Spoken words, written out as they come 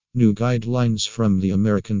New guidelines from the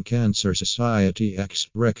American Cancer Society X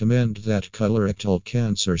recommend that colorectal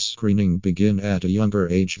cancer screening begin at a younger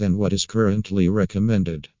age than what is currently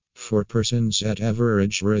recommended. For persons at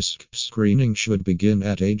average risk, screening should begin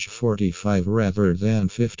at age 45 rather than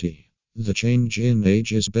 50. The change in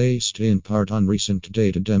age is based in part on recent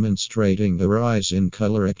data demonstrating a rise in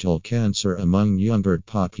colorectal cancer among younger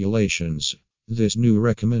populations. This new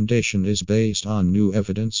recommendation is based on new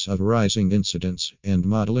evidence of rising incidence and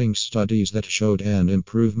modeling studies that showed an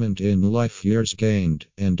improvement in life years gained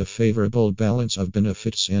and a favorable balance of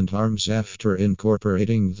benefits and harms after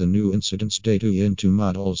incorporating the new incidence data into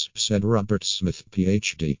models, said Robert Smith,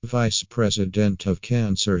 PhD, Vice President of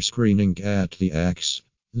Cancer Screening at the ACS.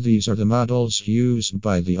 These are the models used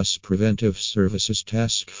by the US Preventive Services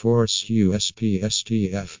Task Force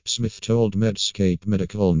USPSTF, Smith told Medscape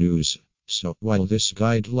Medical News. So, while this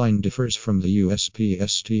guideline differs from the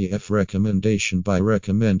USPSTF recommendation by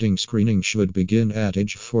recommending screening should begin at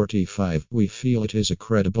age 45, we feel it is a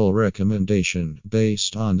credible recommendation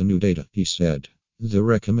based on the new data, he said. The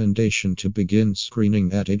recommendation to begin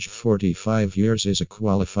screening at age 45 years is a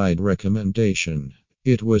qualified recommendation.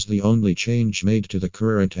 It was the only change made to the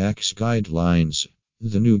current ACS guidelines.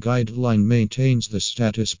 The new guideline maintains the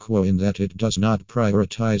status quo in that it does not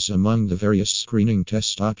prioritize among the various screening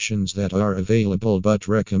test options that are available but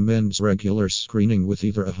recommends regular screening with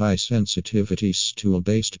either a high sensitivity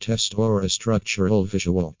stool-based test or a structural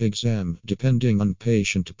visual exam, depending on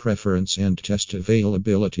patient preference and test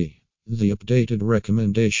availability. The updated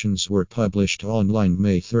recommendations were published online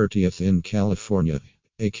May 30th in California.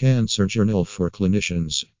 A cancer journal for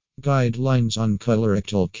clinicians. Guidelines on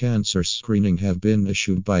colorectal cancer screening have been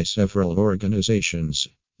issued by several organizations.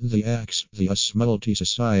 The ACS, the US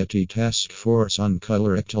Multi-Society Task Force on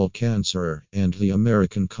Colorectal Cancer, and the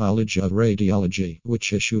American College of Radiology,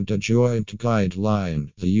 which issued a joint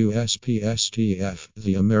guideline, the USPSTF,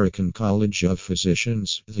 the American College of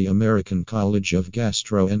Physicians, the American College of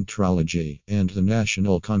Gastroenterology, and the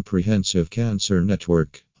National Comprehensive Cancer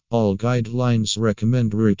Network. All guidelines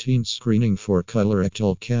recommend routine screening for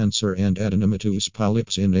colorectal cancer and adenomatous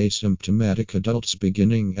polyps in asymptomatic adults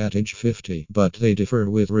beginning at age 50, but they differ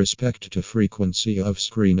with respect to frequency of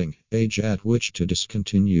screening, age at which to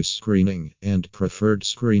discontinue screening, and preferred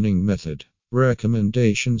screening method.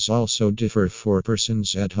 Recommendations also differ for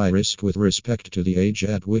persons at high risk with respect to the age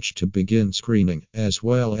at which to begin screening, as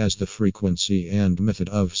well as the frequency and method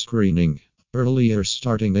of screening. Earlier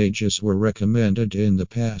starting ages were recommended in the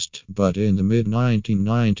past, but in the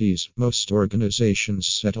mid-1990s, most organizations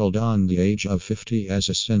settled on the age of 50 as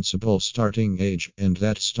a sensible starting age, and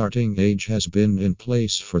that starting age has been in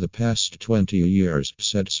place for the past 20 years,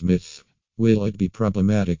 said Smith. Will it be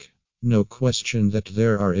problematic? No question that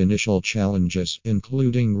there are initial challenges,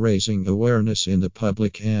 including raising awareness in the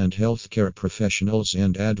public and healthcare professionals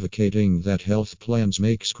and advocating that health plans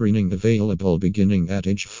make screening available beginning at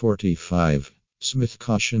age 45. Smith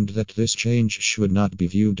cautioned that this change should not be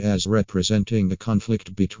viewed as representing a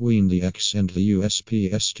conflict between the ACS and the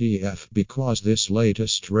USPSTF because this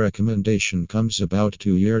latest recommendation comes about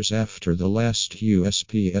 2 years after the last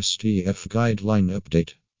USPSTF guideline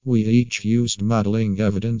update. We each used modeling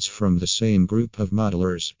evidence from the same group of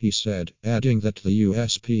modelers, he said, adding that the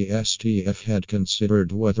USPSTF had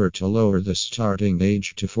considered whether to lower the starting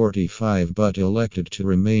age to 45 but elected to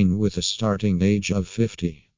remain with a starting age of 50.